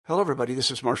Hello, everybody. This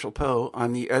is Marshall Poe.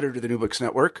 I'm the editor of the New Books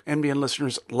Network. NBN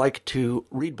listeners like to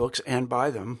read books and buy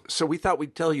them. So we thought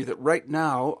we'd tell you that right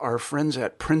now, our friends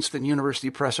at Princeton University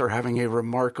Press are having a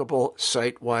remarkable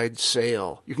site-wide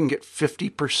sale. You can get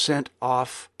 50%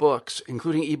 off books,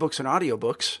 including ebooks and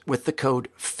audiobooks, with the code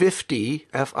 50,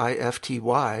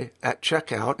 F-I-F-T-Y, at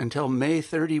checkout until May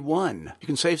 31. You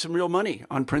can save some real money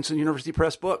on Princeton University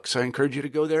Press books. I encourage you to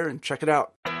go there and check it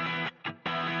out.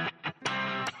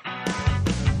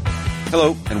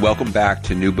 Hello, and welcome back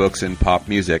to New Books in Pop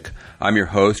Music. I'm your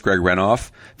host, Greg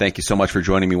Renoff. Thank you so much for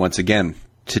joining me once again.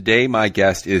 Today, my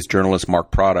guest is journalist Mark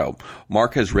Prado.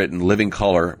 Mark has written Living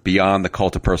Colour, Beyond the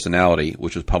Cult of Personality,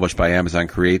 which was published by Amazon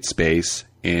CreateSpace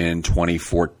in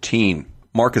 2014.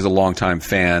 Mark is a longtime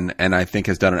fan, and I think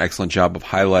has done an excellent job of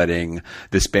highlighting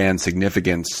this band's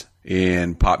significance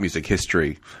in pop music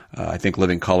history. I think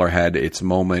Living Colour had its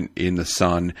moment in the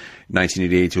sun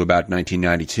 1988 to about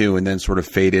 1992 and then sort of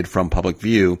faded from public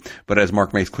view. But as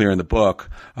Mark makes clear in the book,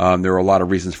 there are a lot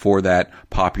of reasons for that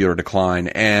popular decline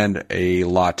and a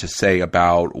lot to say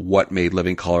about what made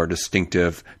Living Colour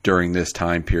distinctive during this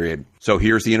time period. So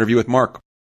here's the interview with Mark.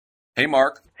 Hey,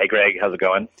 Mark. Hey, Greg. How's it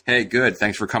going? Hey, good.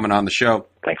 Thanks for coming on the show.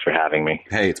 Thanks for having me.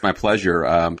 Hey, it's my pleasure.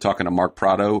 I'm talking to Mark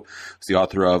Prado, who's the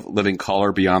author of Living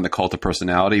Colour, Beyond the Cult of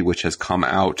Personality, which has come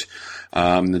out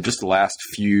in just the last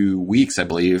few weeks, I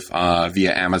believe,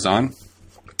 via Amazon.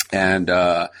 And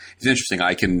it's interesting.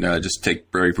 I can just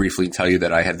take very briefly and tell you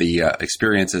that I had the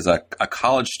experience as a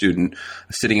college student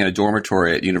sitting in a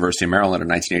dormitory at University of Maryland in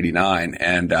 1989.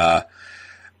 And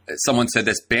someone said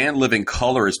this band Living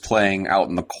Colour is playing out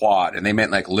in the quad, and they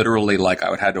meant like literally like I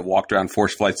would have to walk down 4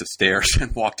 flights of stairs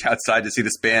and walked outside to see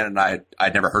this band, and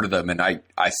I'd never heard of them, and I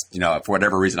for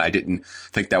whatever reason I didn't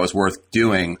think that was worth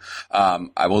doing.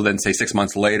 I will then say 6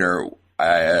 months later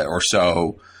or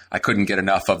so, I couldn't get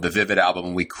enough of the Vivid album,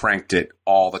 and we cranked it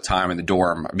all the time in the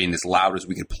dorm. I mean, as loud as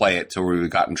we could play it, till we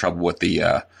got in trouble with the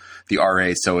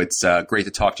RA. So it's great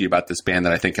to talk to you about this band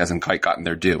that I think hasn't quite gotten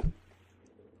their due.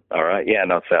 All right. Yeah,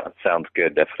 no, sounds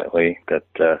good. Definitely. That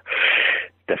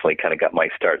definitely kind of got my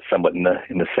start somewhat in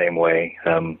the same way,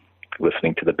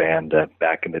 listening to the band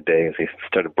back in the day as they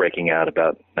started breaking out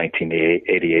about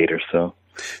 1988 or so.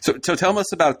 So tell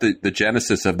us about the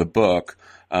genesis of the book.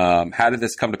 How did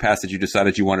this come to pass that you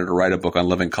decided you wanted to write a book on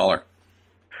Living Colour?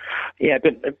 Yeah,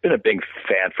 I've been a big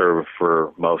fan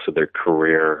for most of their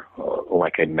career.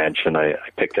 Like I mentioned, I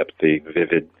picked up the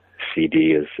Vivid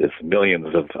CD as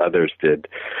millions of others did.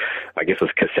 I guess it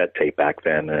was cassette tape back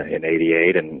then in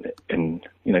 '88, and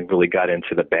really got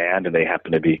into the band, and they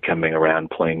happened to be coming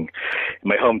around playing in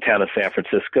my hometown of San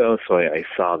Francisco, so I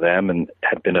saw them and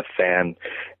have been a fan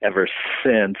ever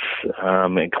since,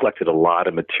 and collected a lot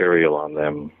of material on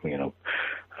them.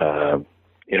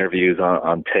 Interviews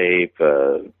on tape,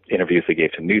 interviews they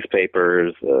gave to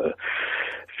newspapers,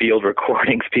 field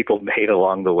recordings people made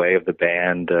along the way of the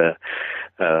band,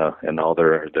 and all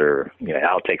their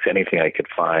outtakes, anything I could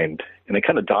find. And it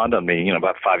kind of dawned on me,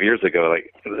 about 5 years ago,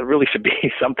 like there really should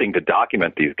be something to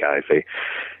document these guys. They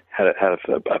had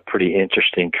a pretty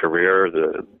interesting career.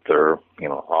 They're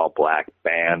all black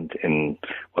band in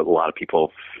what a lot of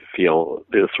people feel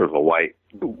is sort of a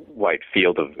white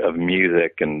field of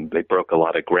music, and they broke a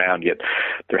lot of ground. Yet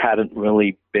there hadn't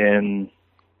really been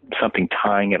something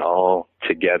tying it all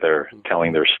together,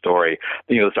 telling their story.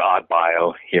 There's an odd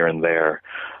bio here and there,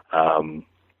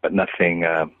 but nothing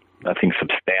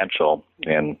substantial.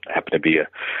 And I happen to be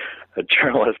a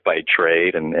journalist by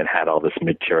trade and had all this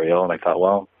material. And I thought,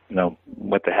 well,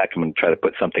 what the heck, I'm going to try to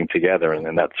put something together.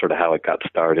 And that's sort of how it got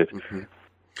started. Mm-hmm.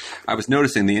 I was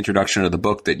noticing the introduction of the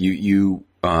book that you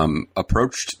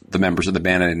approached the members of the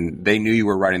band, and they knew you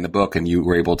were writing the book, and you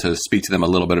were able to speak to them a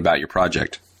little bit about your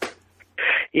project.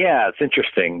 Yeah, it's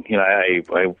interesting. I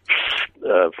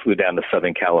flew down to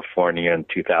Southern California in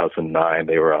 2009.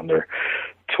 They were on their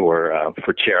tour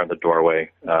for Chair in the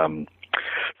Doorway.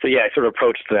 So yeah, I sort of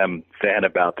approached them then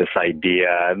about this idea,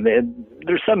 and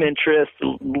there's some interest, a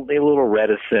little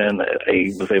reticent.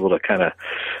 I was able to kind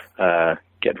of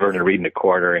get Vernon Reid in the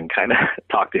corner and kind of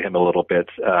talk to him a little bit.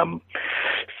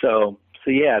 So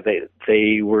yeah,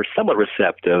 they were somewhat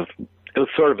receptive. It was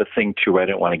sort of a thing, too, where I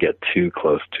didn't want to get too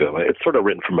close to him. It's sort of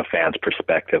written from a fan's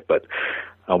perspective, but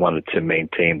I wanted to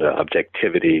maintain the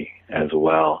objectivity as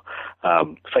well.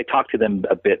 So I talked to them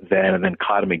a bit then, and then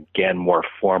caught them again more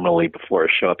formally before a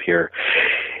show up here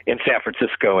in San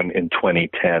Francisco in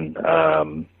 2010.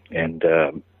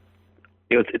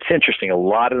 It's interesting. A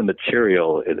lot of the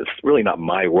material, it's really not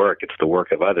my work. It's the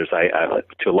work of others. I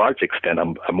to a large extent,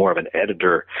 I'm more of an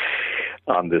editor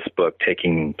on this book,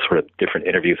 taking sort of different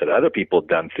interviews that other people have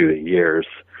done through the years,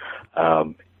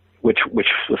 which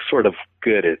was sort of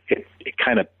good. It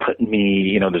kind of put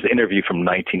me, there's an interview from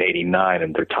 1989,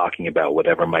 and they're talking about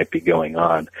whatever might be going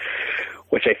on,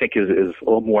 which I think is a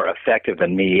little more effective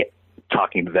than me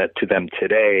talking to them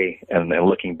today and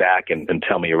looking back and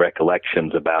tell me your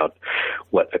recollections about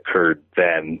what occurred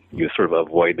then. You sort of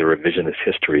avoid the revisionist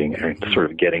history and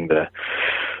sort of getting the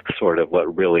sort of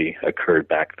what really occurred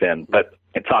back then. But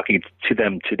in talking to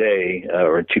them today,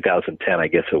 or in 2010, I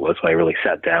guess it was, when I really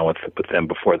sat down with them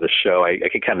before the show, I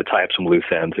could kind of tie up some loose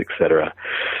ends, et cetera.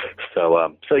 So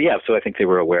I think they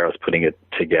were aware I was putting it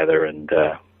together, and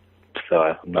so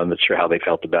I'm not sure how they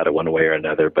felt about it one way or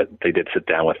another, but they did sit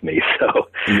down with me. So,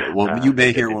 well, you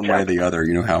may hear one way or the other.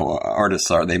 You know how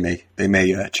artists are; they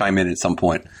may chime in at some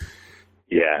point.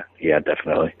 Yeah,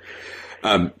 definitely.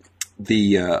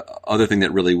 The other thing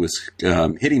that really was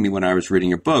hitting me when I was reading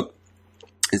your book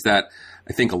is that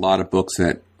I think a lot of books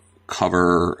that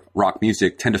cover rock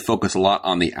music tend to focus a lot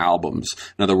on the albums.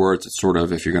 In other words, it's sort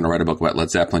of, if you're going to write a book about Led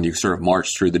Zeppelin, you sort of march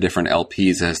through the different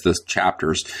LPs as the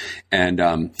chapters.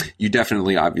 And you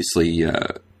definitely, obviously,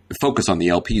 focus on the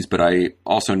LPs, but I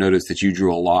also noticed that you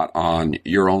drew a lot on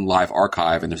your own live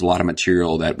archive, and there's a lot of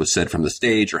material that was said from the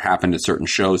stage or happened at certain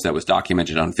shows that was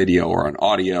documented on video or on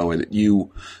audio, and that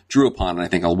you drew upon, and I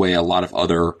think, a way a lot of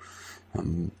other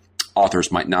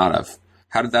authors might not have.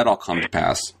 How did that all come to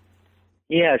pass?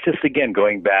 Yeah, it's just, again,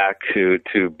 going back to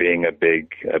being a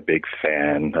big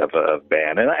fan of a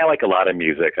band. And I like a lot of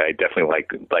music. I definitely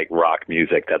like rock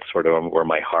music. That's sort of where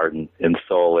my heart and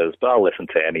soul is. But I'll listen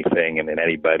to anything and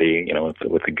anybody,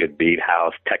 with a good beat,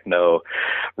 house, techno,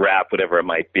 rap, whatever it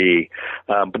might be.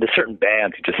 But there's certain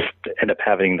bands you just end up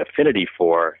having an affinity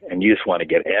for, and you just want to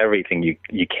get everything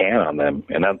you can on them.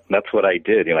 And that's what I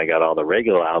did. I got all the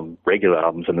regular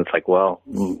albums, and it's like, well,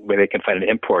 maybe I can find an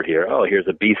import here. Oh, here's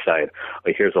a B-side.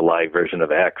 Here's a live version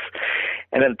of X.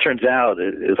 And then it turns out,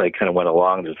 as I kind of went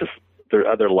along, there are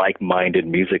other like-minded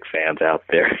music fans out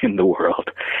there in the world.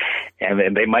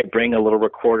 And they might bring a little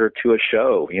recorder to a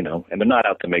show, and they're not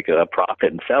out to make a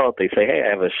profit and sell it. They say, hey, I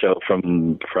have a show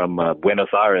from Buenos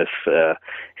Aires.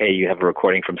 Hey, you have a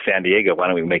recording from San Diego. Why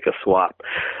don't we make a swap?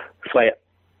 So I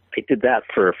did that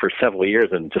for several years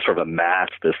and just sort of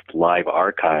amassed this live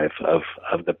archive of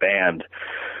the band,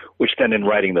 which then in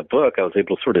writing the book, I was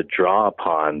able to sort of draw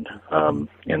upon and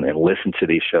listen to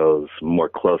these shows more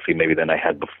closely maybe than I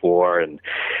had before. And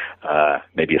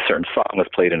maybe a certain song was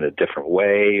played in a different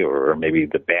way, or maybe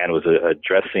the band was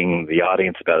addressing the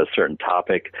audience about a certain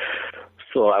topic.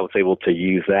 So I was able to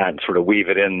use that and sort of weave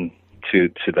it in to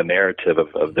the narrative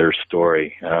of their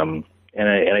story. And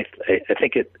I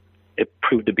think it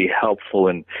proved to be helpful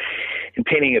in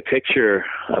painting a picture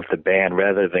of the band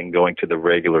rather than going to the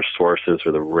regular sources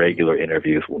or the regular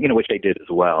interviews, which I did as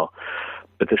well.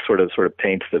 But this sort of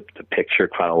paints the picture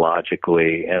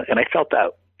chronologically, and I felt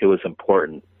that it was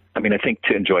important. I mean, I think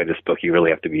to enjoy this book, you really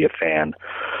have to be a fan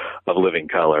of Living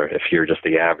Colour. If you're just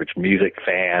the average music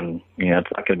fan, it's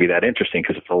not going to be that interesting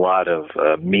because it's a lot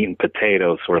of meat and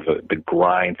potatoes, sort of the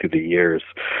grind through the years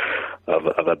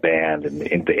of a band and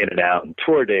the in and out and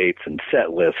tour dates and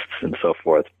set lists and so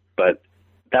forth. But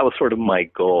that was sort of my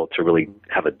goal, to really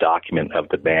have a document of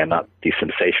the band, not these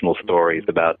sensational stories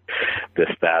about this,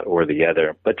 that, or the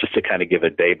other, but just to kind of give a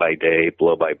day-by-day,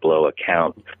 blow-by-blow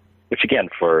account, which, again,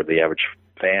 for the average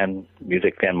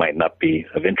music fan might not be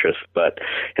of interest, but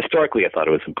historically I thought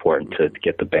it was important to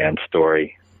get the band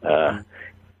story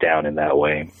down in that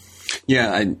way.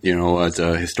 Yeah, as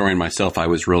a historian myself, I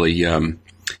was really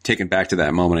taken back to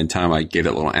that moment in time. I gave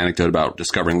a little anecdote about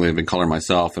discovering Living Colour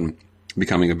myself and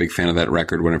becoming a big fan of that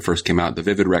record when it first came out, the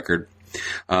Vivid record.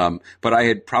 But I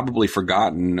had probably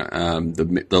forgotten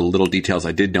the little details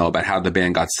I did know about how the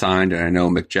band got signed, and I know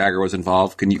Mick Jagger was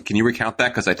involved. Can you recount that?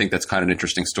 Because I think that's kind of an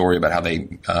interesting story about how they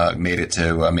made it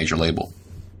to a major label.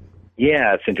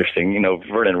 Yeah, it's interesting.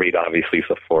 Vernon Reid obviously is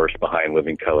the force behind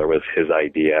Living Colour. Was his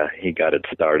idea. He got it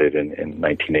started in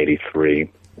 1983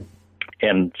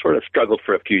 and sort of struggled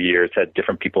for a few years, had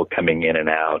different people coming in and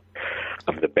out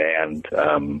of the band.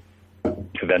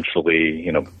 Eventually,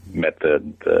 met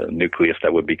the nucleus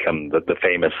that would become the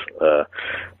famous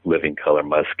Living Colour: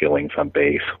 Muzz Skillings on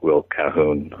bass, Will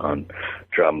Calhoun on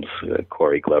drums,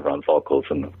 Corey Glover on vocals,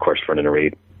 and of course Vernon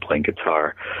Reid playing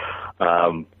guitar.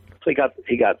 So he got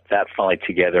that finally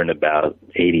together in about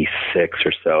 '86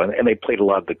 or so, and they played a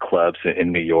lot of the clubs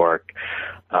in New York.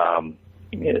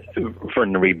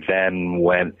 Vernon Reid then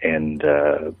went and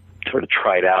sort of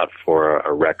tried out for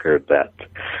a record that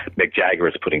Mick Jagger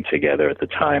was putting together at the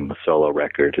time, a solo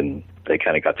record, and they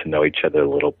kind of got to know each other a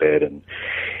little bit, and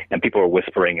people were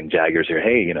whispering in Jagger's ear,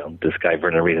 hey, this guy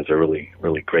Vernon Reid has a really,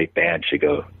 really great band, you should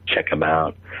go check him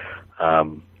out.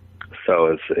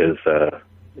 so as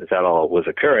that all was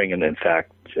occurring. And in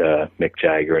fact, Mick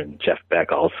Jagger and Jeff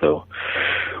Beck also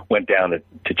went down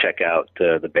to check out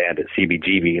the band at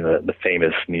CBGB, the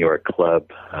famous New York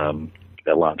club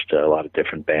that launched a lot of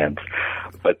different bands.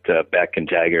 But Beck and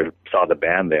Jagger saw the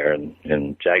band there,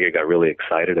 and Jagger got really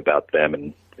excited about them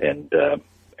and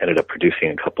ended up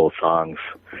producing a couple of songs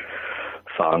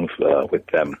with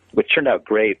them, which turned out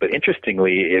great. But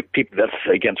interestingly, that's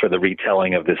again sort of the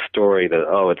retelling of this story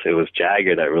that it was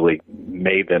Jagger that really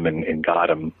made them and got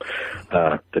him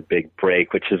the big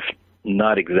break, which is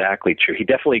not exactly true. He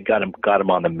definitely got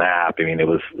him on the map. I mean, it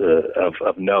was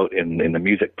of note in the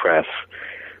music press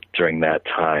during that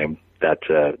time that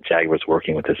Jagger was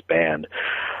working with this band.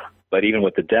 But even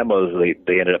with the demos,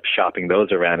 they ended up shopping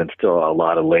those around, and still a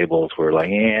lot of labels were like,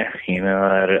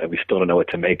 we still don't know what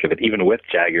to make of it, even with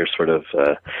Jagger's sort of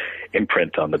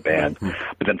imprint on the band.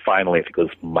 But then finally, I think it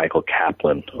was Michael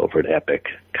Kaplan over at Epic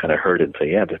kind of heard it and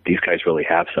said, but these guys really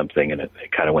have something, and it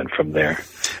kind of went from there.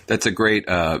 That's a great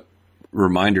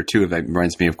reminder, too. That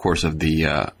reminds me, of course, of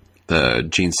the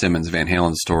Gene Simmons Van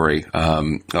Halen story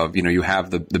of, you have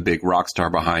the big rock star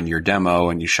behind your demo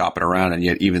and you shop it around, and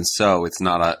yet even so, it's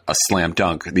not a slam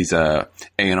dunk. These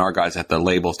A&R guys at the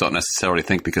labels don't necessarily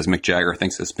think because Mick Jagger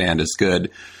thinks this band is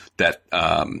good that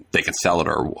they can sell it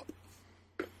or.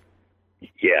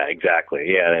 Yeah,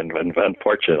 exactly. Yeah, and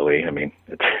unfortunately, I mean,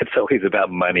 it's always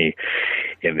about money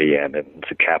in the end, and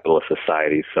it's a capitalist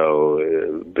society, so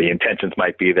the intentions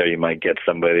might be there. You might get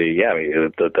somebody,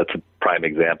 that's a prime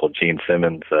example, Gene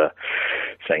Simmons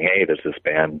saying, hey, there's this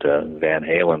band, Van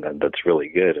Halen, that's really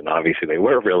good, and obviously they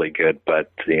were really good,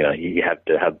 but, you have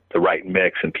to have the right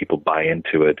mix and people buy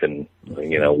into it, and,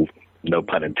 no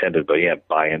pun intended, but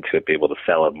buy into it, be able to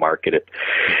sell it, market it,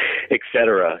 et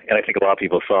cetera. And I think a lot of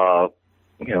people saw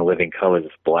Living Colour,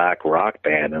 this black rock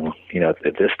band, and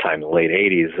at this time, in the late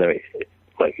 '80s,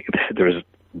 there was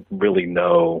really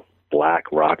no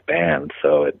black rock band,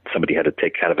 so somebody had to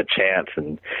take kind of a chance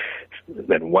and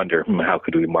then wonder, how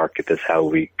could we market this?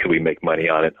 Could we make money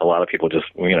on it? A lot of people just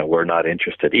were not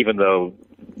interested, even though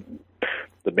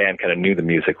the band kind of knew the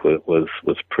music was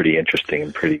pretty interesting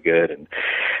and pretty good, and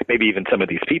maybe even some of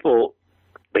these people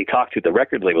they talked to, the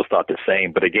record labels thought the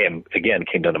same, but again,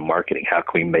 came down to marketing. How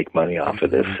can we make money off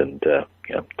of this? And,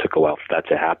 took a while for that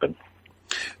to happen.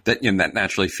 That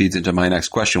naturally feeds into my next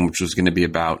question, which was going to be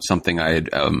about something I had,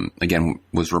 again,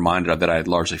 was reminded of that I had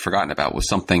largely forgotten about, was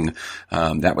something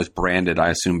that was branded, I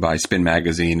assume, by Spin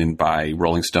Magazine and by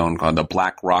Rolling Stone called the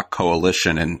Black Rock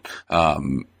Coalition. And,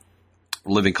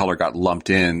 Living Colour got lumped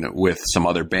in with some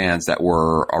other bands that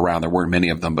were around. There weren't many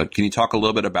of them, but can you talk a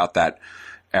little bit about that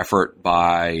effort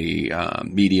by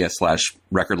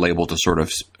media/record label to sort of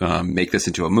make this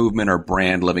into a movement or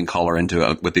brand Living Colour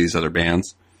with these other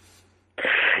bands?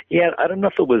 Yeah, I don't know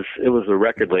if it was a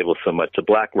record label so much. The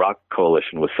Black Rock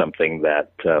Coalition was something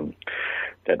that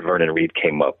Vernon Reid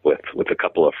came up with a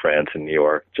couple of friends in New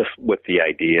York, just with the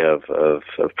idea of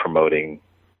promoting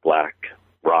black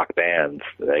rock bands.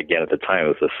 Again, at the time,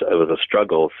 it was a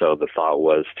struggle. So the thought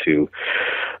was to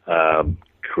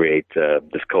create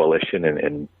this coalition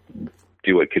and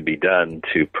do what could be done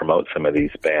to promote some of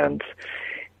these bands.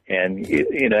 And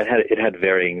it had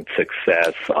varying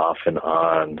success off and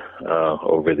on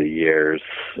over the years,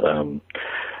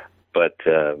 but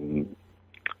even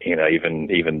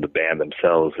the band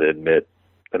themselves admit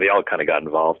they all kind of got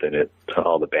involved in it,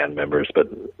 all the band members, but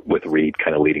with Reid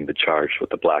kind of leading the charge with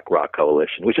the Black Rock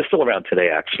Coalition, which is still around today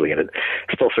actually, and it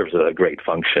still serves a great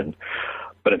function.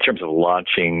 But in terms of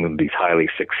launching these highly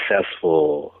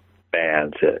successful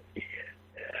bands, it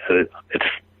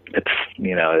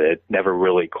never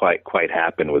really quite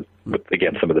happened with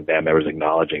again, some of the band members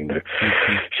acknowledging there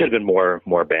should have been more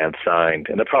bands signed,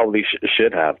 and there probably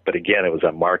should have. But again, it was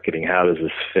on marketing. How does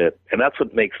this fit? And that's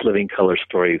what makes Living Colour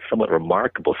story somewhat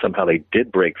remarkable. Somehow they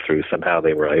did break through. Somehow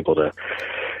they were able to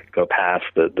go past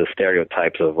the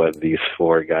stereotypes of what these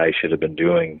four guys should have been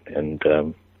doing, and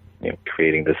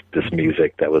creating this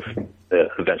music that was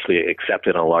eventually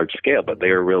accepted on a large scale. But they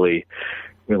are really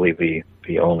the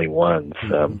only ones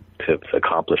to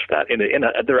accomplish that. And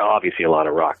there are obviously a lot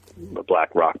of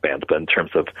black rock bands, but in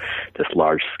terms of this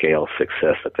large scale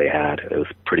success that they had, it was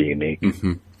pretty unique.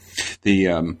 Mm-hmm.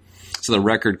 So the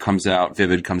record comes out,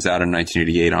 Vivid comes out in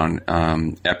 1988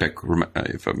 on Epic,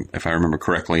 if I remember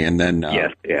correctly, and then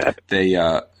they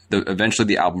eventually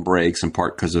the album breaks in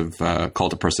part because of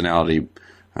Cult of Personality,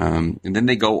 and then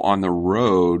they go on the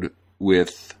road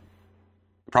with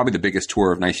probably the biggest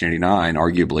tour of 1989,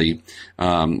 arguably,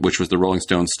 which was the Rolling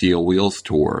Stones Steel Wheels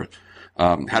tour.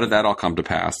 How did that all come to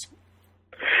pass?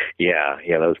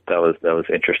 That was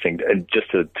interesting. And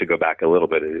just to go back a little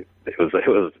bit, it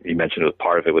was you mentioned it was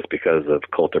part of it was because of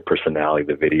Cult of Personality,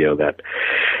 the video that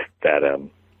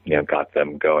got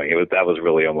them going. That was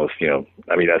really almost,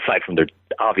 I mean, aside from their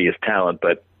obvious talent,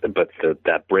 but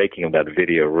that breaking of that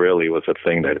video really was a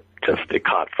thing that it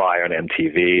caught fire on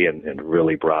MTV and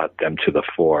really brought them to the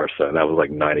fore. So that was like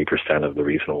 90% of the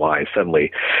reason why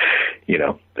suddenly,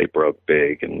 they broke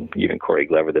big. And even Corey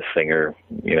Glover, the singer,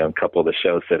 a couple of the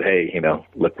shows said, hey,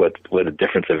 look what a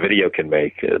difference a video can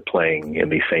make, playing in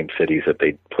these same cities that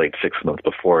they played 6 months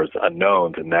before as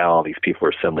unknowns. And now all these people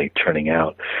are suddenly turning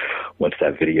out once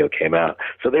that video came out.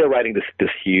 So they were riding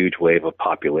this huge wave of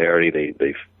popularity.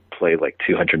 They've played like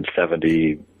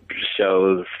 270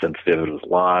 shows since it was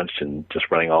launched and just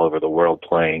running all over the world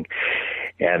playing.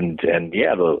 And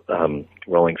the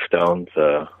Rolling Stones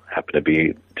happened to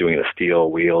be doing a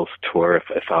Steel Wheels tour.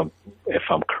 If I'm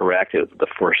correct, it was the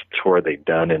first tour they'd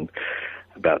done in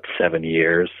about 7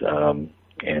 years. And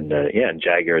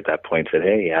Jagger at that point said,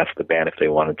 hey, he asked the band if they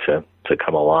wanted to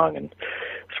come along, and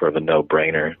sort of a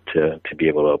no-brainer to be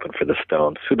able to open for the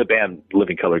Stones, who the band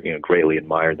Living Colour greatly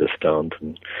admired the Stones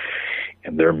and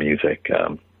their music.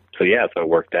 So it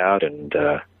worked out, and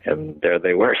there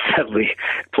they were suddenly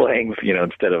playing,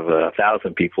 instead of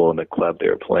 1,000 people in the club, they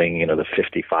were playing, the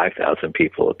 55,000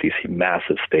 people at these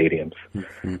massive stadiums.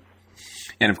 Mm-hmm.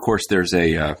 And of course, there's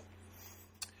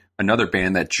another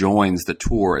band that joins the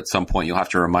tour at some point. You'll have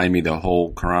to remind me the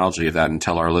whole chronology of that and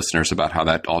tell our listeners about how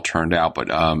that all turned out. But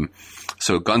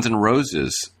so Guns N'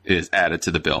 Roses is added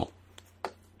to the bill.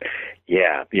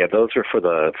 Yeah, those are for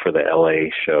the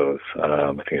LA shows.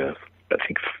 I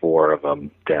think 4 of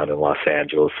them down in Los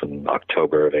Angeles in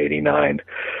October of '89.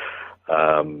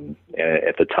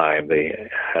 At the time, they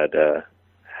had a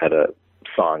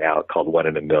song out called "One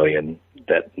in a Million"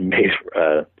 that made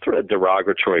sort of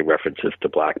derogatory references to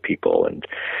black people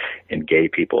and gay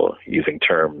people, using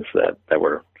terms that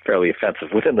were fairly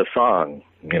offensive within the song.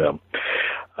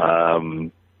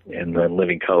 And then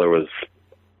Living Colour was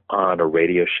on a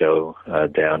radio show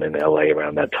down in LA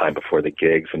around that time before the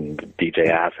gigs, and the DJ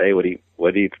asked, "Hey, what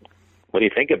do you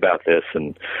think about this?"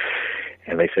 And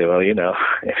they say, "Well,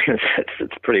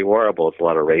 it's pretty horrible. It's a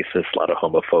lot of racist, a lot of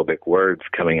homophobic words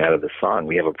coming out of the song.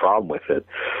 We have a problem with it."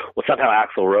 Well, somehow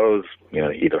Axl Rose,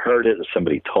 either heard it or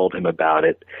somebody told him about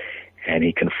it, and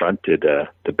he confronted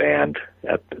the band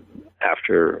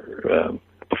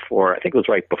before. I think it was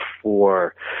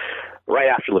right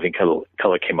after Living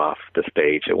Colour came off the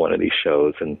stage at one of these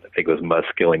shows, and I think it was Muzz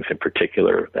Skillings in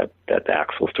particular that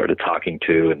Axl started talking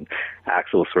to, and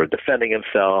Axl was sort of defending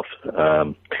himself.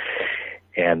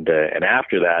 And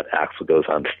after that, Axl goes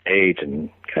on stage and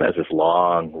kind of has this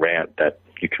long rant that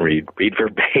you can read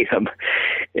verbatim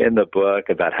in the book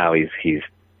about how he's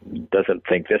doesn't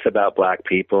think this about black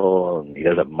people, and he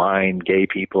doesn't mind gay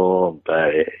people,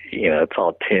 but it's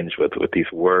all tinged with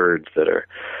these words that are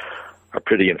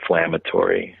pretty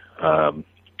inflammatory. And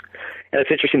it's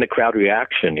interesting, the crowd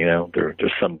reaction,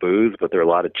 there's some boos, but there are a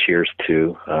lot of cheers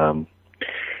too.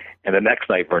 And the next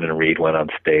night, Vernon Reid went on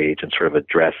stage and sort of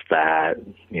addressed that,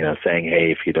 saying,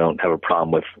 hey, if you don't have a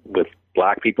problem with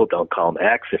black people, don't call them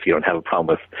X. If you don't have a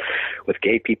problem with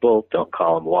gay people, don't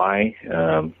call them Y.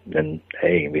 And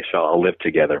hey, we shall all live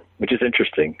together, which is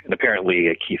interesting. And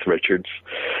apparently Keith Richards,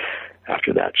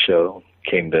 after that show,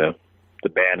 came to the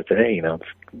band and said, hey, it's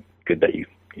good that you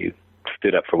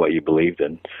stood up for what you believed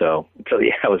in. So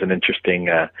yeah, it was an interesting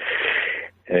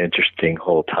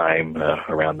whole time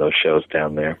around those shows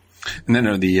down there. And then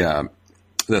the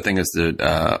thing is that,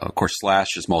 of course,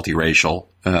 Slash is multiracial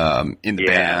in the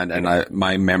band, and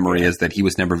my memory is that he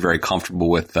was never very comfortable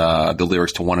with the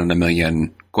lyrics to "One in a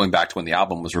Million" going back to when the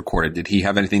album was recorded. Did he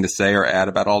have anything to say or add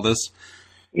about all this?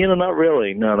 Not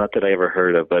really. No, not that I ever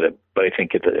heard of. But I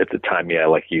think at the time,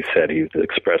 like you said, he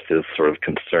expressed his sort of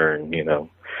concern.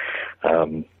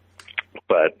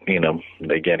 But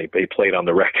again, he played on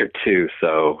the record too.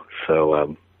 So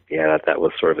that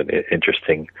was sort of an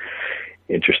interesting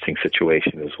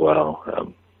situation as well,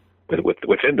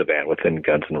 within the band, within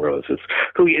Guns N' Roses,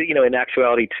 who, in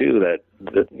actuality too, that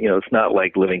it's not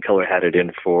like Living Colour had it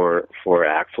in for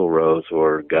Axl Rose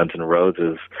or Guns N'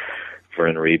 Roses.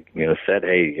 Vernon Reid, said,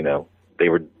 hey, they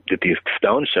were at these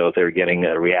Stones shows, they were getting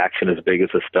a reaction as big as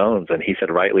the Stones, and he said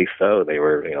rightly so. They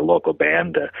were a local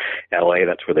band, LA,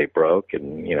 that's where they broke,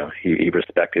 and he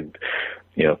respected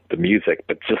the music,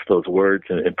 but just those words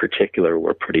in particular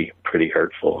were pretty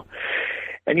hurtful.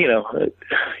 And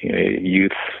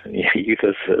youth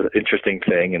is an interesting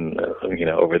thing, and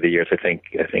over the years, I think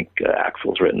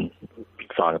Axl's written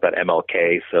a song about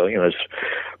MLK, so there's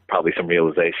probably some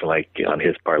realization, like on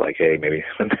his part, like, hey, maybe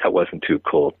that wasn't too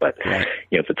cool. But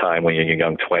it's a time when you're in your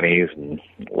young 20s and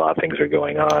a lot of things are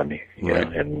going on, you know,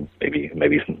 and maybe a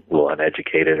little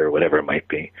uneducated or whatever it might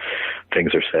be.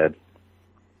 Things are said.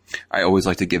 I always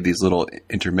like to give these little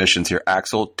intermissions here.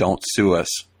 Axl, don't sue us.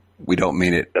 We don't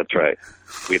mean it. That's right.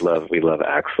 We love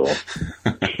Axl.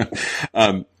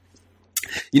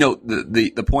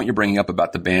 The point you're bringing up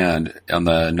about the band on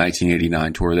the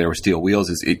 1989 tour there with Steel Wheels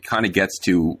is it kind of gets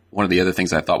to one of the other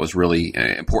things I thought was really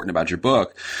important about your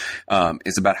book,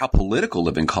 is about how political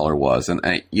Living Colour was. And,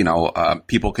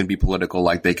 people can be political,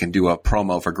 like they can do a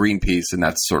promo for Greenpeace, and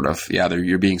that's sort of,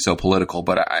 you're being so political.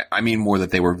 But I mean more that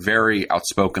they were very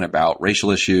outspoken about racial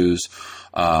issues,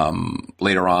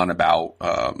 later on about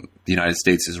the United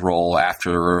States' role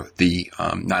after the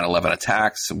 9/11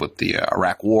 attacks with the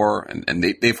Iraq War, and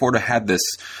they've sort of had this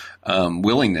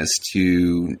willingness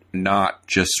to not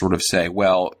just sort of say,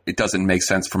 well, it doesn't make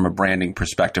sense from a branding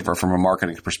perspective or from a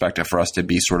marketing perspective for us to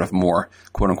be sort of more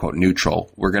quote unquote neutral.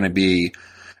 We're going to be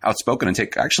outspoken and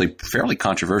take actually fairly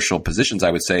controversial positions,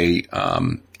 I would say,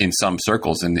 in some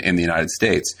circles in the United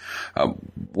States.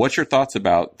 What's your thoughts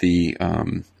about the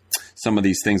some of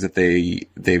these things that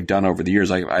they've done over the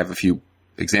years? I have a few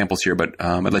examples here, but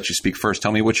I'd let you speak first.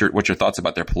 Tell me what's your thoughts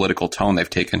about their political tone they've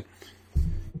taken.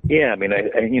 Yeah, I mean,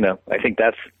 I think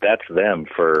that's them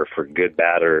for good,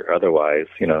 bad, or otherwise.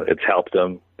 It's helped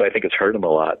them, but I think it's hurt them a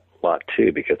lot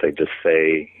too, because they just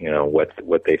say,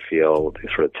 what they feel. They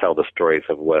sort of tell the stories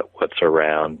of what's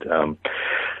around.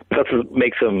 That's what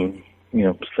makes them,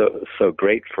 so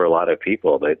great for a lot of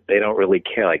people. They don't really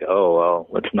care, like, oh, well,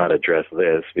 let's not address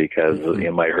this because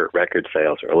it might hurt record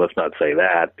sales, or let's not say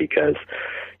that because,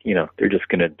 they're just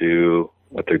going to do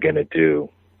what they're going to do,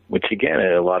 which again,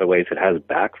 in a lot of ways, it has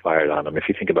backfired on them. If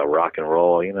you think about rock and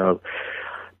roll,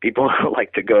 people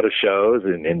like to go to shows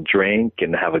and drink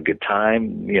and have a good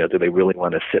time. Do they really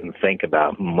want to sit and think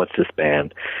about, what's this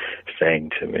band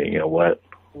saying to me? What,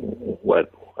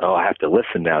 oh, I have to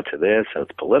listen now to this, and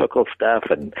it's political stuff,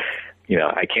 and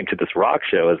I came to this rock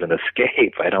show as an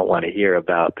escape. I don't want to hear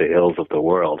about the ills of the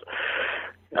world.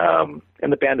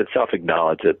 And the band itself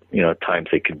acknowledged that, at times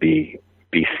they could be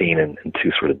seen in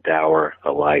too sort of dour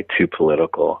a light, too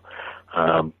political.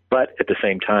 But at the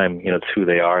same time, it's who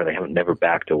they are, and they haven't never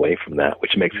backed away from that,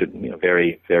 which makes it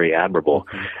very, very admirable.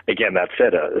 Again, that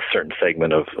said, a certain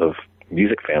segment of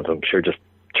music fans, I'm sure, just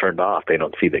turned off. They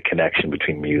don't see the connection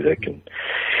between music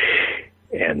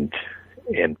and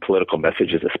political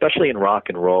messages, especially in rock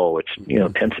and roll, which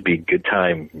tends to be good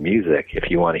time music. If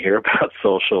you want to hear about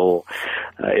social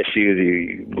issues,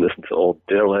 you listen to old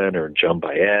Dylan or Joan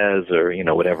Baez or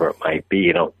whatever it might be.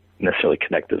 You don't necessarily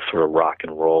connect this sort of rock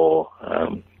and roll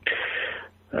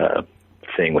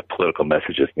thing with political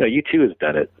messages. U2 has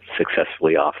done it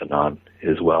successfully off and on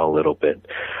as well a little bit,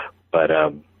 but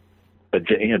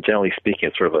generally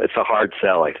speaking, it's a hard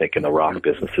sell, I think, in the rock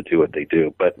business to do what they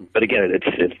do. But again,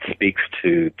 it speaks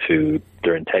to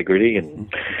their integrity,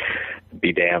 and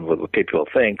be damned with what people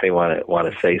think. They want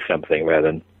to say something rather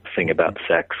than sing about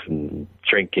sex and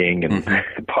drinking and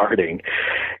partying.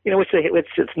 Which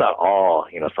it's not all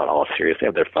it's not all serious. They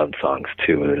have their fun songs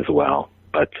too as well.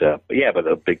 But a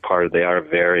big part of they are a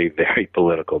very, very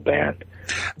political band.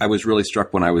 I was really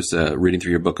struck when I was reading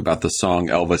through your book about the song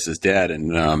 "Elvis is Dead,"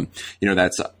 and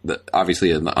that's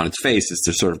obviously on its face,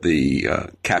 it's sort of the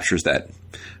captures that,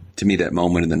 to me, that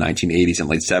moment in the 1980s and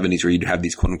late 70s where you'd have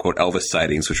these quote unquote Elvis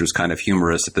sightings, which was kind of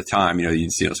humorous at the time.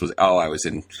 You'd see I was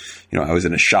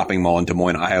in a shopping mall in Des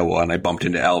Moines, Iowa, and I bumped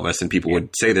into Elvis, and people would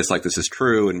say this like this is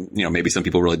true, and maybe some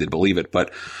people really did believe it,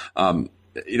 but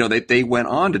they went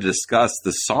on to discuss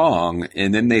the song,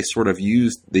 and then they sort of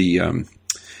used the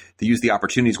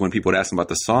opportunities when people would ask them about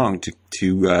the song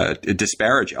to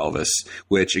disparage Elvis,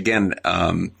 which again,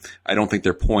 I don't think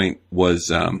their point was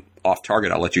off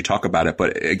target. I'll let you talk about it,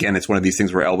 but again, it's one of these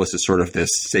things where Elvis is sort of this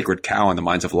sacred cow in the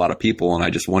minds of a lot of people, and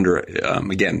I just wonder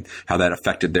again how that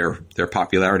affected their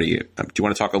popularity. Do you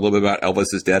want to talk a little bit about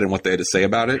Elvis is Dead and what they had to say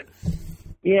about it?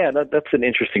 Yeah, that's an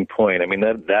interesting point. I mean,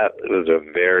 that was a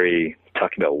very,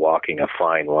 talking about walking a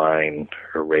fine line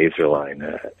or razor line.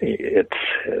 It's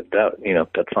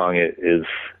that song is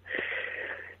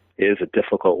a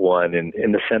difficult one in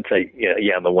the sense that,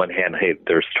 on the one hand, hey,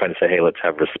 they're trying to say, hey, let's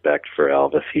have respect for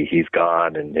Elvis. He's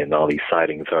gone, and all these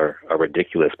sightings are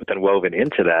ridiculous. But then woven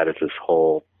into that is this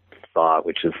whole thought,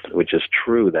 which is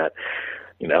true, that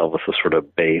Elvis was sort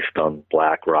of based on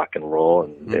black rock and roll,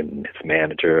 and his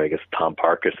manager, I guess Tom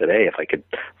Parker, said, hey, if I could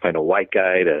find a white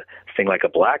guy to sing like a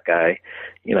black guy,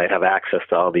 I'd have access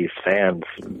to all these fans,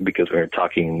 because we were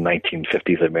talking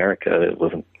 1950s America. It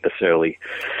wasn't necessarily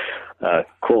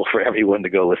cool for everyone to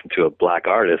go listen to a black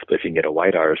artist, but if you can get a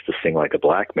white artist to sing like a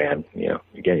black man,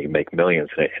 again, you make millions,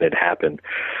 and it happened.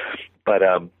 But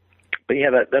yeah,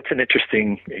 that's an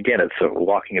interesting, again, it's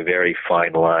walking a very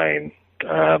fine line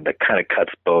that kind of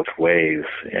cuts both ways.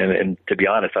 And to be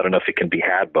honest, I don't know if it can be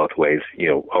had both ways.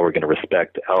 We're going to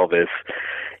respect Elvis,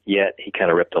 yet he kind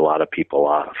of ripped a lot of people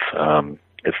off.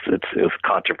 It was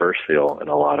controversial in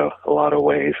a lot of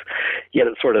ways. Yet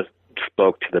it sort of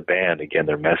spoke to the band, again,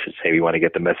 their message. Hey, we want to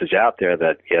get the message out there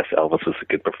that yes, Elvis was a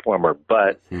good performer,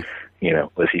 but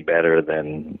was he better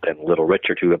than Little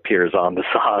Richard, who appears on the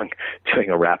song doing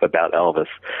a rap about Elvis?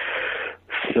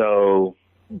 So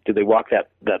did they walk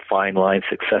that fine line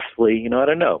successfully? I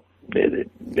don't know.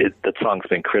 That song's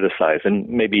been criticized, and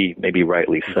maybe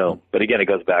rightly so. But again, it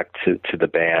goes back to the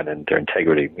band and their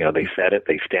integrity. They said it,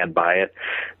 they stand by it.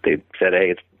 They said,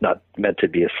 hey, it's not meant to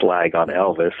be a slag on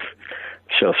Elvis.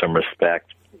 Show some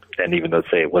respect. And even though they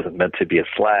say it wasn't meant to be a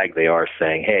slag, they are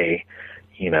saying, hey,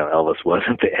 Elvis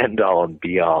wasn't the end all and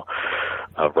be all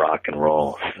of rock and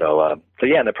roll. So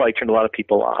yeah, and that probably turned a lot of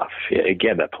people off.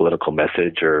 Again, that political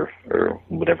message or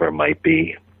whatever it might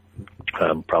be,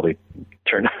 probably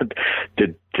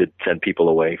did send people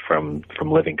away from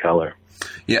Living Colour.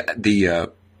 Yeah,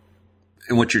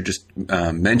 and what you just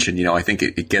mentioned, I think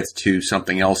it gets to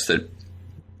something else that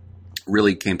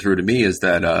really came through to me is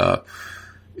that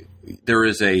there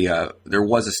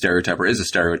was a stereotype, or is a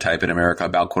stereotype in America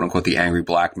about quote unquote the angry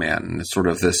black man, and it's sort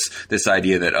of this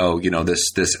idea that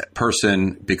this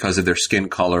person, because of their skin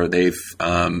color, they've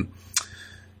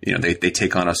they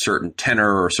take on a certain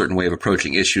tenor or a certain way of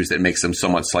approaching issues that makes them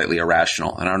somewhat slightly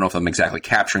irrational. And I don't know if I'm exactly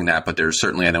capturing that, but there's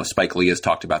certainly, I know Spike Lee has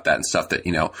talked about that and stuff, that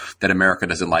that America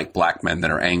doesn't like black men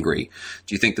that are angry.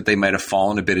 Do you think that they might have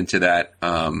fallen a bit into that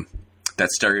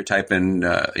that stereotype? And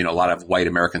a lot of white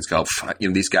Americans go,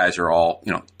 these guys are all,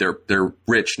 they're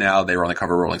rich now, they were on the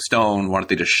cover of Rolling Stone, why don't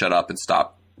they just shut up and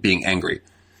stop being angry?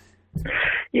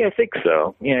 Yeah, I think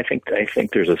so. Yeah, I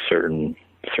think there's a certain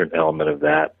element of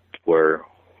that where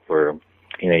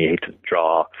you hate to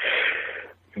draw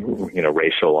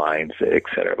racial lines, et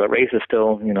cetera. But race is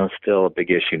still a big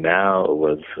issue now. It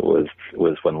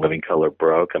was when Living Colour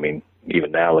broke. I mean,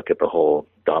 even now, look at the whole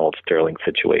Donald Sterling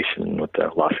situation with the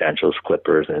Los Angeles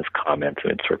Clippers and his comments,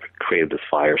 and it sort of created this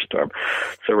firestorm.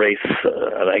 So race,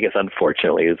 I guess,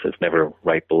 unfortunately, is never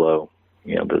right below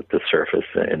the surface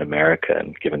in America,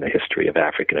 and given the history of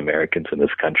African Americans in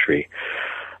this country.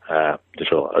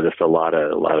 Just a lot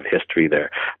of history there.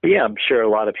 But yeah, I'm sure a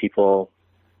lot of people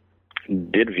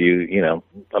did view,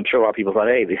 I'm sure a lot of people thought,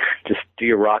 hey, just do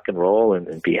your rock and roll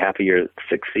and be happy you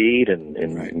succeed and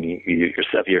right.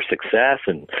 your success.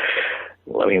 And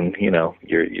I mean,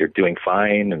 you're doing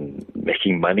fine and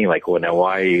making money. Like, well, now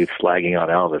why are you slagging on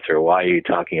Elvis, or why are you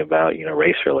talking about,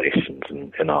 race relations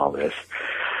and all this?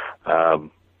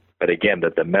 But again,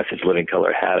 the message Living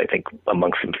Colour had, I think,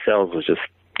 amongst themselves was just,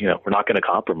 we're not going to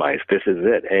compromise. This is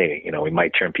it. Hey, we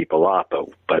might turn people off,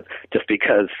 but just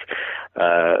because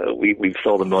we've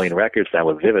sold 1 million records now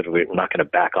with Vivid, we're not going to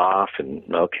back off. And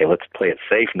okay, let's play it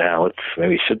safe now.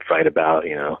 Maybe we should write about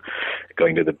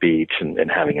going to the beach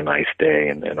and having a nice day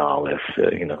and all this.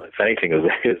 If anything, it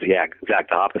was the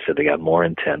exact opposite. They got more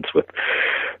intense with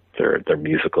their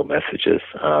musical messages.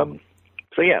 So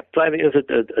I think it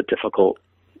was a difficult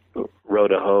road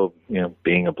to hoe.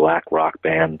 Being a black rock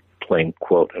band, playing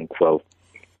quote unquote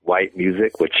white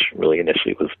music, which really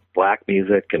initially was black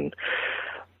music,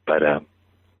 but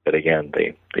again,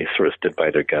 they sort of stood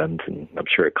by their guns, and I'm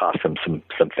sure it cost them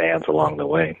some fans along the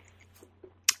way.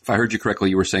 If I heard you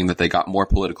correctly, you were saying that they got more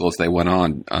political as they went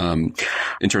on.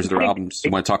 In terms of their albums,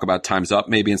 you want to talk about Time's Up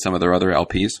maybe and some of their other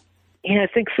LPs? Yeah, I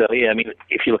think so. Yeah, I mean,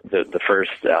 if you look at the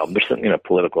first album, there's some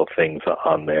political things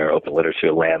on there. Open Letter to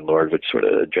a Landlord, which sort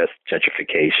of addressed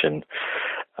gentrification.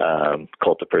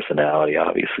 Cult of Personality,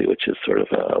 obviously, which is sort of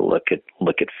a look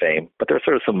at fame. But there's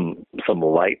sort of some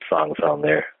light songs on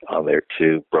there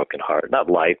too. Broken Heart, not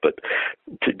light, but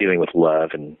dealing with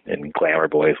love, and Glamour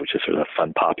Boys, which is sort of a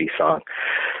fun poppy song.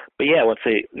 But yeah, once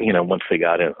they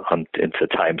got into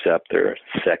Time's Up, their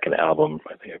second album,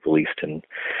 I think it released in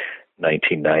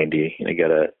 1990, you got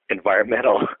an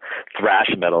environmental thrash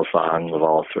metal song with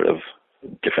all sort of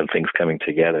different things coming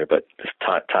together. But this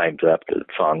Time's Up, the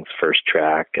song's first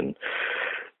track, and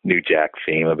New Jack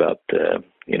theme about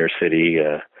inner city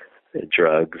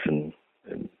drugs and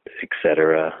et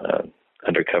cetera.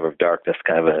 Undercover of Darkness,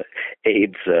 kind of a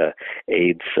AIDS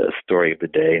story of the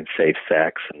day, and safe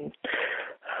sex, and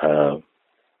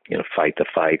Fight the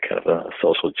Fight, kind of a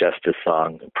social justice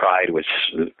song. Pride, which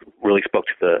really spoke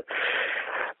to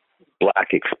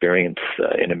Black experience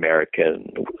in America,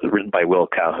 written by Will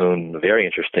Calhoun. A very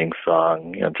interesting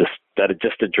song. Just that it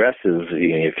just addresses.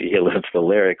 If you listen to the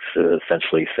lyrics,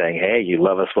 essentially saying, "Hey, you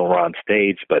love us when we're on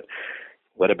stage, but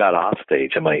what about off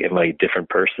stage? Am I a different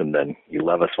person than you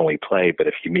love us when we play? But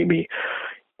if you meet me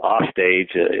off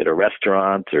stage at a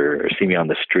restaurant or see me on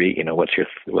the street, what's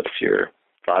your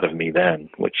thought of me then?"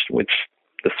 Which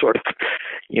the sort of,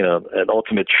 an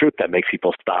ultimate truth that makes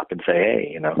people stop and say,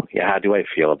 "Hey, how do I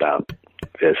feel about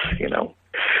this?"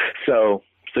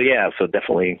 So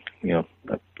definitely,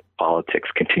 politics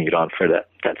continued on for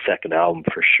that second album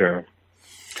for sure.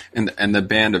 And the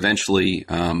band eventually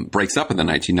breaks up in the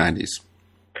 1990s.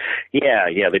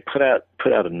 Yeah, they put out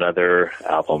another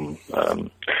album,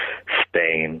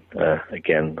 Spain.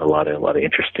 Again, a lot of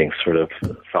interesting sort of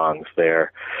songs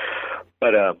there.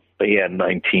 But yeah,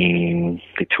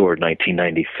 they toured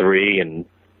 1993,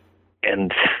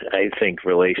 and I think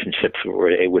relationships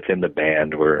within the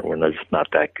band were just not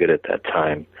that good at that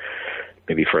time.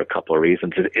 Maybe for a couple of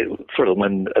reasons. It sort of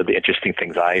one of the interesting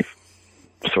things I've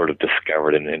sort of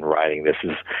discovered in writing this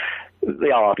is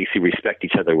they all obviously respect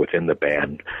each other within the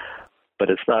band, but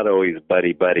it's not always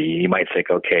buddy-buddy. You might think,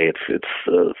 okay,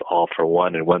 it's all for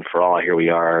one and one for all. Here we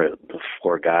are, the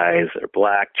four guys that are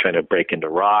Black trying to break into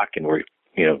rock, and we're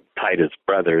tight as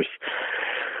brothers.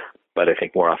 But I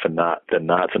think more often than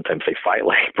not, sometimes they fight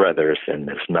like brothers, and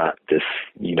it's not this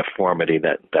uniformity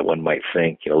that one might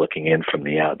think, looking in from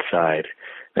the outside.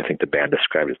 I think the band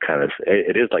described it kind of,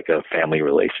 it is like a family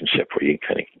relationship where you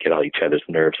kind of get all each other's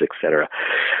nerves, etc.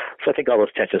 So I think all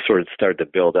those tensions sort of started to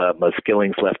build up. Muzz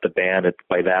Skillings left the band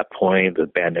by that point. The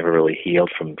band never really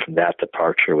healed from that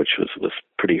departure, which was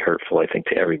pretty hurtful, I think,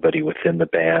 to everybody within the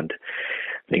band.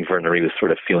 I think Vernon Reid was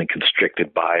sort of feeling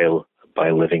constricted by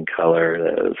Living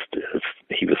Colour.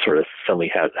 He was sort of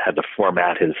suddenly had to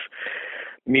format his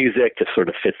music to sort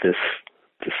of fit this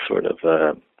sort of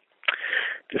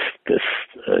this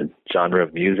genre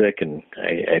of music, and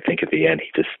I think at the end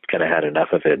he just kind of had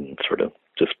enough of it and sort of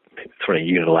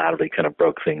unilaterally kind of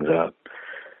broke things up.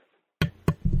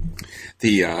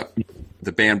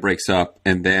 The band breaks up,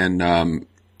 and then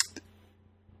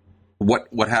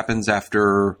what happens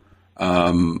after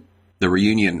the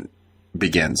reunion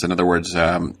begins? In other words,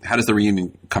 how does the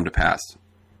reunion come to pass?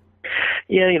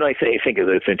 Yeah, I think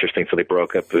it's interesting. So they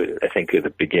broke up, I think, at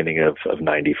the beginning of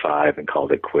 95 and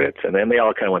called it quits. And then they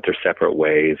all kind of went their separate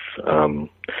ways,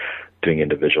 doing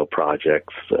individual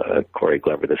projects. Corey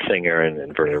Glover, the singer,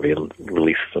 and Vernon Reid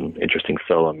released some interesting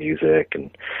solo music.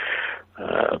 And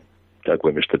Doug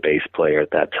Wimmers, the bass player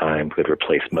at that time, who had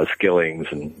replaced Muzz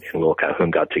Skillings, and Will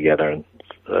Calhoun got together and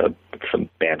some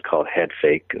band called Head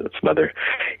Fake, some other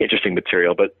interesting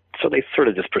material. But so they sort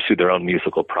of just pursued their own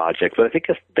musical projects. But I think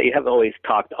they have always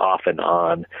talked off and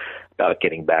on about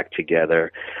getting back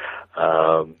together.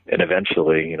 And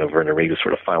eventually, Vernon Reid was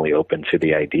sort of finally open to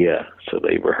the idea. So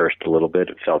they rehearsed a little bit.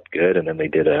 It felt good. And then they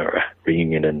did a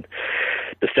reunion in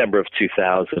December of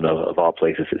 2000, of all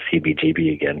places, at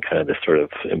CBGB again, kind of this sort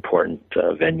of important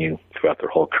venue throughout their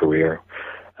whole career.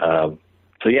 So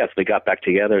yes, they got back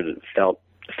together. It felt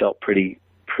pretty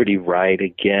right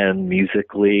again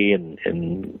musically,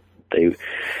 and they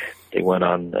went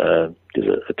on did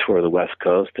a tour of the West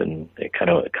Coast, and it kind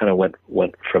of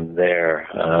went from there.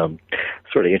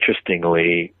 Sort of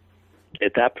interestingly,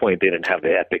 at that point they didn't have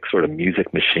the epic sort of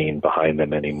music machine behind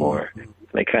them anymore.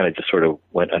 They kind of just sort of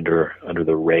went under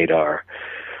the radar.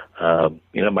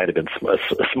 It might have been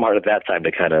smart at that time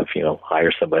to kind of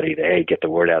hire somebody to get the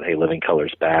word out. Hey, Living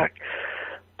Colour's back.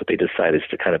 But they decided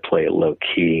to kind of play it low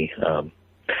key.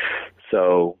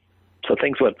 So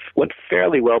things went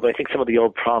fairly well, but I think some of the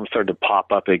old problems started to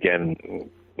pop up again.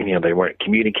 They weren't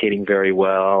communicating very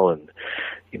well, and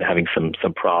having some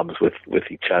problems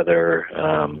with each other.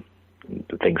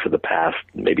 The things of the past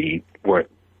maybe weren't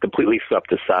completely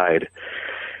swept aside.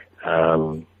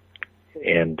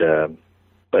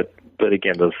 But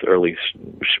again, those early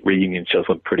reunion shows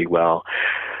went pretty well.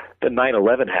 Then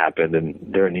 9/11 happened, and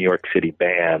they're a New York City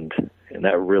band, and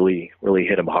that really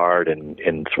hit them hard,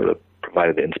 and sort of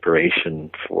provided the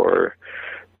inspiration for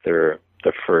their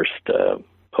first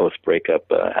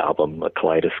post-breakup album, A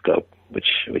Kaleidoscope,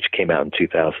 which came out in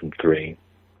 2003.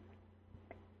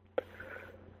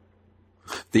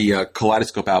 The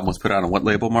Kaleidoscope album was put out on what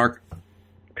label, Mark?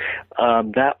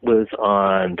 That was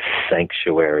on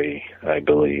Sanctuary, I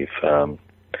believe.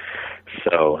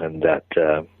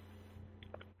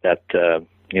 That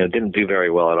didn't do very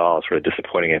well at all. Sort of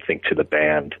disappointing, I think, to the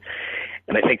band.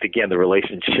 And I think, again, the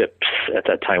relationships at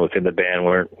that time within the band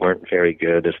weren't very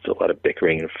good. There's still a lot of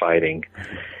bickering and fighting.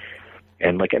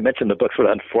 And like I mentioned, the book sort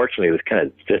of unfortunately was kind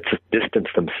of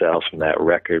distanced themselves from that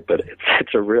record, but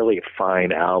it's a really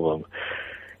fine album.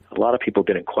 A lot of people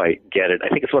didn't quite get it. I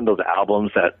think it's one of those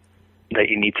albums that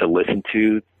you need to listen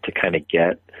to kind of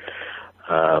get.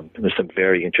 There's some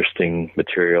very interesting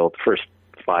material. The first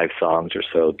 5 songs or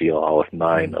so deal all with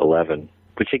 9/11,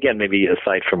 which again, maybe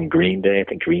aside from Green Day, I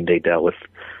think Green Day dealt with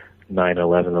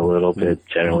 9/11 a little bit,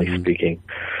 generally speaking.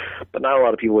 But not a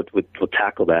lot of people would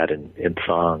tackle that in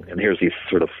song. And here's these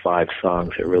sort of 5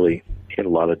 songs that really hit a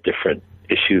lot of different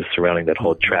issues surrounding that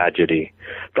whole tragedy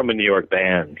from a New York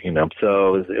band,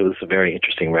 So it was a very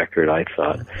interesting record, I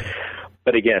thought.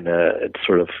 But again, it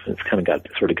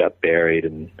got buried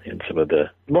in some of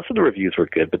most of the reviews were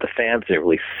good, but the fans didn't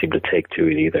really seem to take to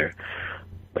it either.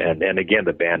 And again,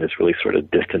 the band has really sort of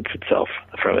distanced itself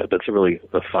from it. But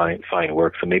it's a fine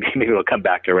work. So maybe it'll come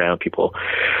back around. People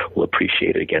will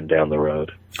appreciate it again down the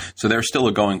road. So they're still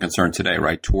a going concern today,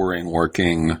 right? Touring,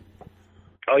 working.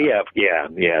 Oh yeah,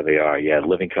 they are. Yeah,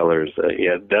 Living Colours.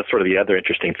 That's sort of the other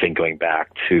interesting thing going back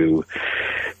to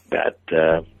that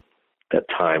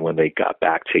time when they got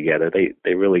back together.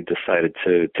 They really decided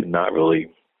to not really,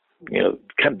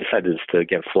 kind of decided just to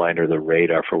again fly under the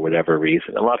radar for whatever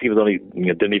reason. A lot of people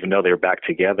didn't even know they were back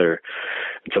together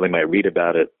until they might read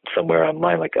about it somewhere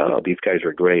online. Like, oh, these guys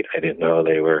were great. I didn't know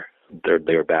they were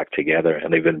back together,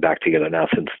 and they've been back together now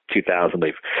since 2000.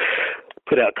 They've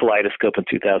put out Kaleidoscope in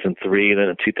 2003, and then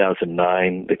in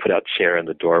 2009 they put out Chair in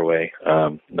the Doorway,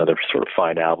 another sort of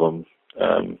fine album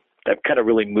that kind of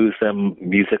really moves them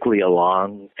musically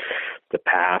along the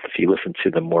path. If you listen to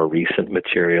the more recent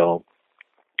material,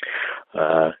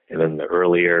 and then the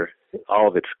earlier, all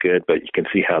of it's good, but you can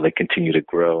see how they continue to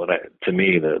grow. And to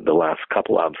me, the last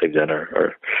couple albums they've done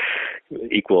are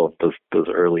equal those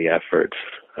early efforts.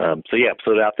 So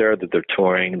they're out there, that they're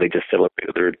touring. They just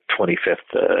celebrated their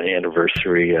 25th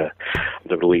anniversary of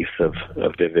the release of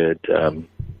Vivid.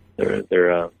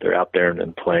 They're out there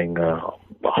and playing all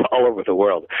over the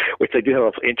world, which they do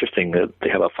have interesting. They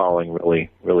have a following really,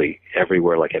 really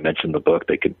everywhere. Like I mentioned in the book,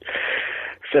 they could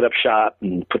set up shop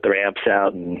and put their amps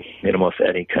out in almost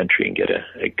any country and get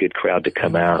a good crowd to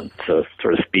come out. So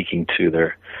sort of speaking to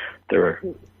their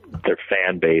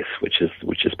fan base, which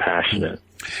is passionate.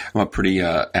 I'm a pretty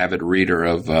avid reader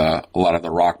of a lot of the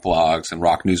rock blogs and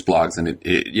rock news blogs, and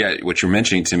what you're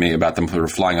mentioning to me about them sort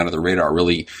of flying under the radar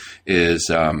really is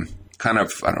kind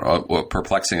of, I don't know,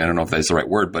 perplexing. I don't know if that's the right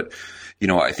word, but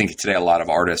I think today a lot of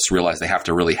artists realize they have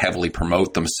to really heavily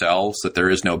promote themselves, that there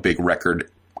is no big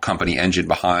record company engine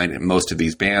behind most of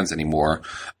these bands anymore.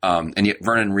 And yet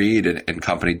Vernon Reid and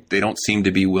company, they don't seem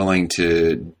to be willing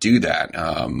to do that.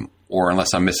 Or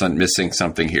unless I'm missing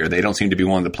something here, they don't seem to be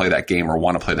willing to play that game or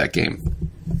want to play that game.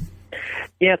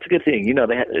 Yeah, it's a good thing.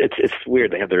 It's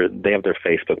weird. They have their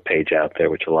Facebook page out there,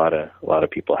 which a lot of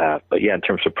people have. But yeah, in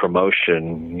terms of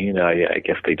promotion, I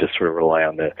guess they just sort of rely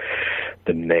on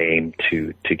the name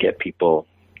to get people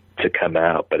to come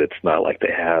out. But it's not like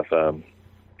they have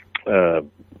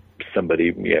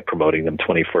somebody promoting them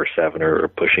 24/7 or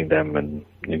pushing them and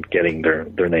getting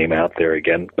their name out there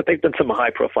again. But they've done some high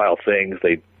profile things.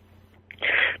 They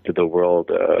did the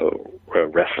World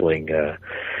Wrestling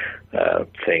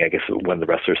thing. I guess when the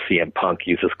wrestler CM Punk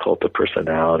uses Cult of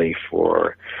Personality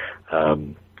for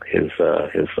his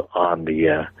on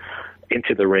the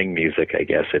Into the Ring music, I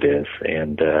guess it is,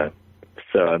 and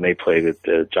they played at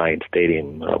the Giant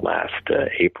Stadium last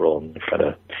April in front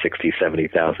of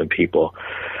 60,000-70,000 people.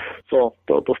 So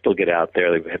they'll still get out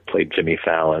there. They had played Jimmy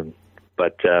Fallon,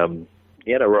 but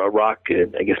rock,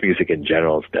 I guess music in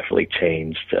general has definitely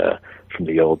changed from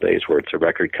the old days where it's a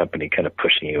record company kind of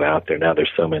pushing you out there. Now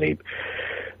there's so many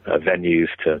venues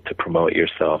to promote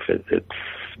yourself. It's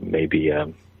maybe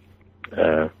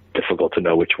difficult to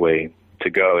know which way to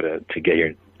go to get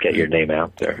your name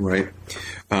out there. Right.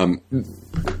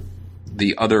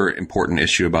 The other important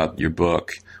issue about your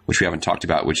book, which we haven't talked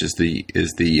about, which is the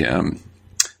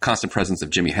constant presence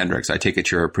of Jimi Hendrix. I take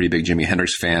it you're a pretty big Jimi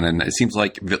Hendrix fan, and it seems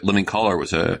like Living Colour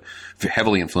was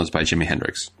heavily influenced by Jimi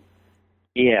Hendrix.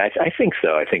 Yeah, I think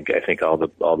so. I think all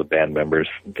the band members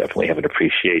definitely have an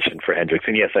appreciation for Hendrix,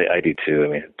 and yes, I do too. I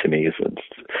mean, to me, it's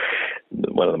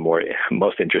one of the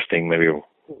most interesting, maybe,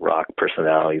 rock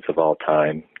personalities of all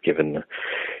time, given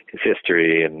his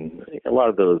history and a lot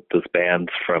of those bands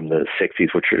from the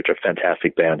 '60s, which are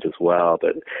fantastic bands as well,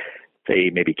 but they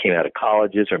maybe came out of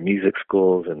colleges or music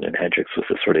schools, and Hendrix was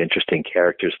a sort of interesting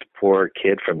character, just a poor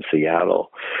kid from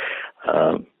Seattle.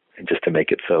 And just to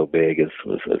make it so big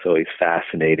was always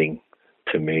fascinating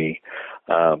to me.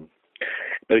 But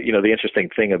the interesting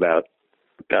thing about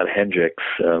Hendrix,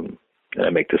 and I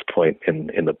make this point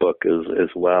in the book as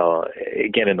well.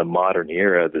 Again, in the modern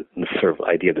era, the sort of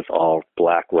idea of this all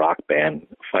black rock band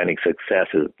finding success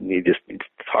it's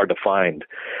hard to find.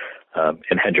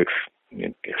 And Hendrix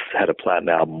had a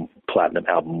platinum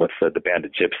album with the Band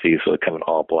of Gypsys, so kind of an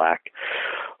all black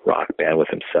rock band with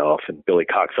himself and Billy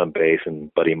Cox on bass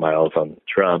and Buddy Miles on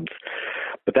drums.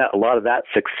 But a lot of that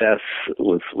success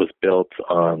was built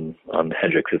on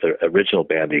Hendrix's original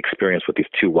band, The Experience, with these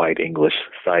two white English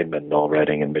sidemen, Noel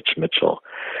Redding and Mitch Mitchell.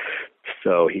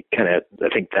 So he kind of, I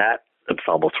think that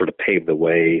ensemble sort of paved the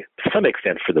way to some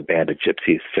extent for the Band of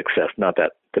Gypsys' success. Not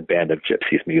that the Band of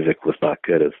Gypsys' music was not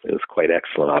good; it was quite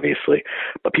excellent, obviously.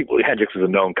 But Hendrix was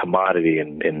a known commodity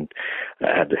and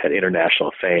had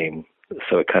international fame.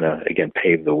 So it kind of, again,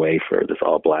 paved the way for this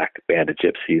all-black Band of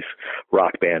Gypsys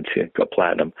rock band to go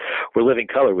platinum, where Living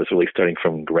Colour was really starting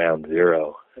from ground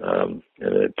zero.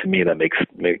 To me, that makes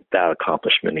that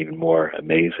accomplishment even more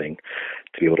amazing,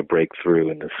 to be able to break through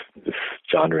in this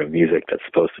genre of music that's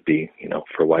supposed to be,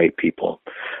 for white people,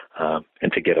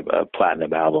 and to get a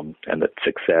platinum album and that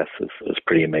success is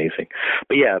pretty amazing.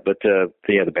 But the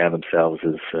band themselves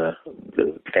is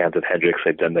the fans of Hendrix.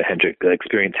 They've done the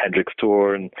Experience Hendrix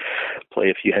tour and play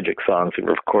a few Hendrix songs. They've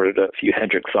recorded a few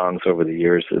Hendrix songs over the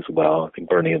years as well. I think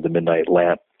Burning of the Midnight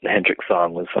Lamp, the Hendrix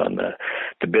song, was on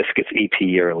the Biscuits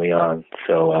EP early on.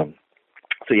 So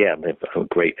they have a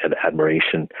great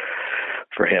admiration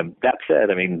for him. That said,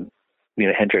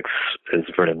 Hendrix, as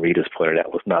Vernon Reid has pointed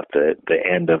out, was not the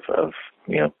end of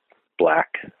black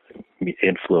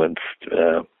influenced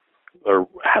or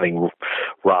having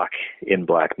rock in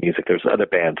black music. There's other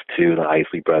bands too, the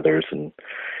Isley Brothers, and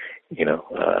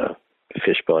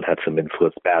Fishbone had some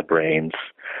influence, Bad Brains.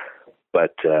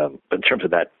 But in terms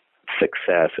of that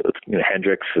success, it was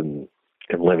Hendrix and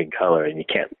Living Colour, and you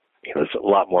can't. There's a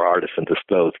lot more artists than just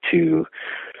those two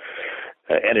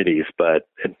entities, but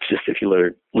it's just, if you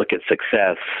look at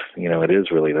success, it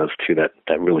is really those two that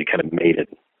really kind of made it,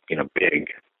 big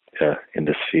in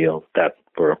this field, that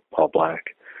were all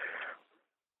black.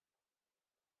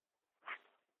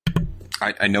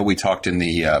 I know we talked in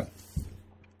the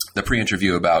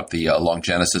pre-interview about the long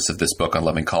genesis of this book on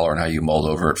Living Colour and how you mulled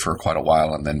over it for quite a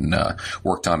while and then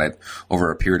worked on it over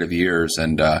a period of years.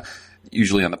 And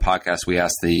usually on the podcast, we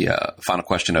ask the final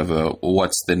question of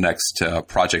what's the next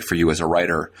project for you as a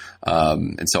writer?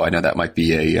 And so I know that might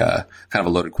be a kind of a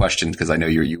loaded question, because I know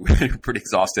you're pretty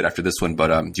exhausted after this one.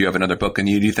 But do you have another book in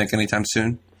you, do you think, anytime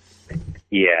soon?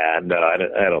 Yeah, no,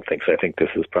 I don't think so. I think this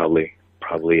is probably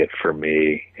it for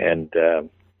me. And,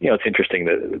 it's interesting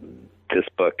that this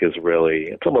book is really,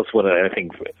 it's almost when I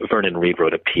think Vernon Reid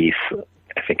wrote a piece,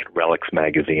 I think in Relics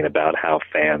magazine, about how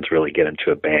fans really get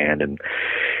into a band and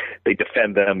they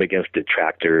defend them against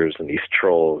detractors and these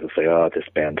trolls and say, oh, this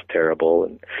band's terrible.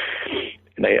 And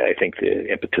I think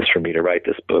the impetus for me to write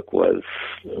this book was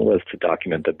to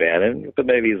document the band, but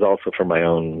maybe it's also for my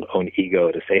own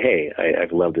ego to say, hey,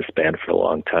 I've loved this band for a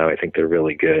long time. I think they're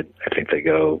really good. I think they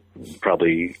go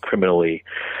probably criminally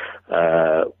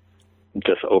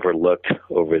just overlooked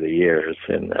over the years,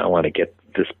 and I want to get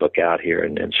this book out here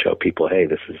and show people, hey,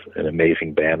 this is an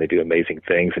amazing band. They do amazing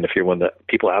things, and if you're one of the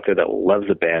people out there that loves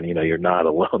a band, you're not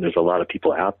alone. There's a lot of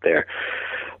people out there.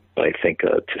 But I think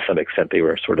to some extent they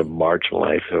were sort of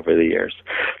marginalized over the years.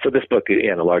 So this book, to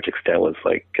a large extent, was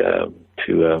like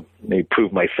to maybe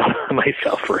prove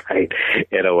myself right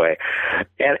in a way,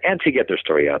 and to get their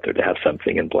story out there, to have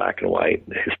something in black and white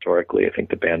historically. I think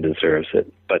the band deserves it.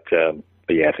 But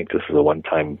yeah, I think this is a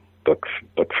one-time book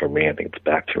for me. I think it's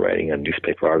back to writing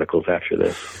newspaper articles after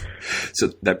this. So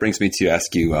that brings me to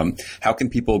ask you, how can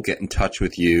people get in touch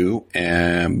with you,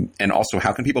 and also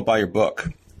how can people buy your book?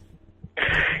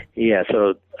 Yeah,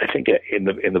 so I think in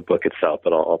the book itself,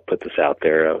 but I'll put this out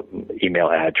there. Email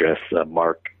address,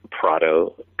 Mark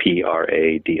Prado,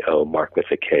 Prado, Mark with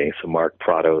a K. So Mark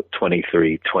Prado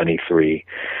 2323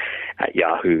 at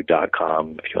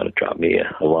yahoo.com. If you want to drop me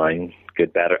a line,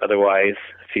 good, bad, or otherwise,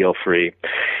 feel free.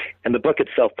 And the book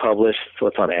itself published, so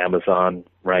it's on Amazon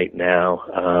right now.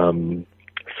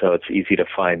 So it's easy to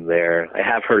find there. I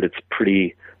have heard it's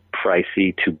pretty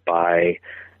pricey to buy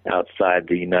outside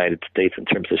the United States in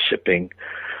terms of shipping.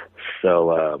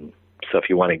 So if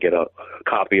you want to get a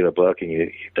copy of the book and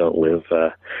you don't live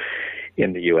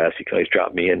in the U.S., you can always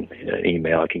drop me an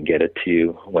email. I can get it to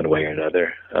you one way or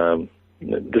another.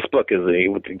 This book is,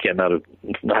 again, not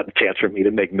a chance for me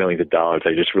to make millions of dollars.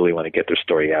 I just really want to get their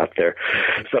story out there.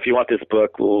 So if you want this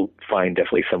book, we'll find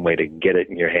definitely some way to get it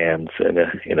in your hands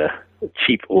in a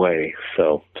cheap way.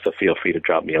 So feel free to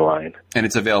drop me a line. And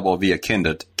it's available via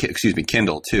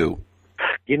Kindle too.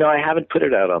 I haven't put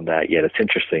it out on that yet. It's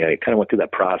interesting. I kind of went through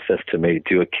that process to maybe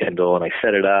do a Kindle, and I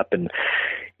set it up, and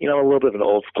I'm a little bit of an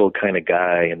old school kind of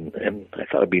guy, and I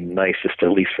thought it'd be nice just to,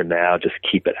 at least for now, just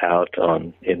keep it out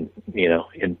in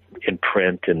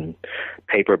print and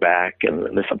paperback.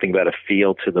 And there's something about a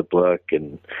feel to the book,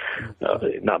 and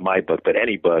not my book, but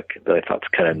any book that I thought's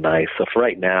kind of nice. So for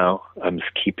right now, I'm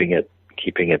just keeping it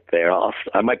there.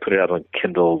 I might put it out on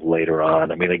Kindle later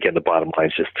on. I mean, again, the bottom line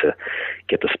is just to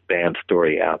get the band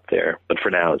story out there. But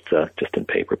for now, it's just in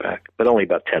paperback, but only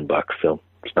about $10, so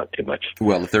it's not too much.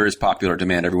 Well, if there is popular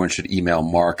demand, everyone should email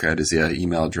Mark at his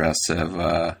email address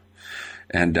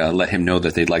and let him know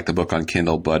that they'd like the book on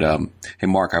Kindle. But hey,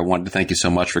 Mark, I wanted to thank you so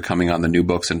much for coming on the New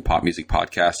Books and Pop Music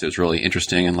podcast. It was really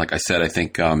interesting. And like I said, I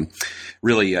think I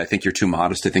think you're too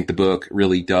modest. I think the book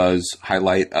really does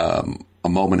highlight a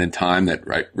moment in time that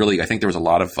really, I think there was a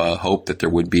lot of hope that there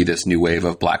would be this new wave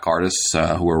of black artists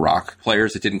who were rock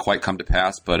players. It didn't quite come to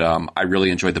pass, but I really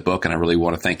enjoyed the book, and I really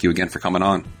want to thank you again for coming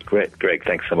on. Great, Greg.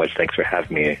 Thanks so much. Thanks for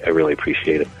having me. I really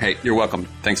appreciate it. Hey, you're welcome.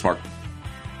 Thanks, Mark.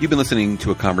 You've been listening to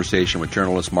a conversation with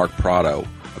journalist Mark Prado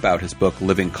about his book,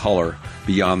 Living Color,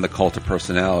 Beyond the Cult of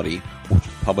Personality, which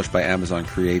was published by Amazon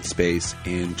CreateSpace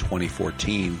in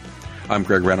 2014. I'm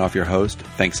Greg Renoff, your host.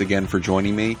 Thanks again for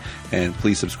joining me, and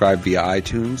please subscribe via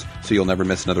iTunes so you'll never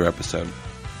miss another episode.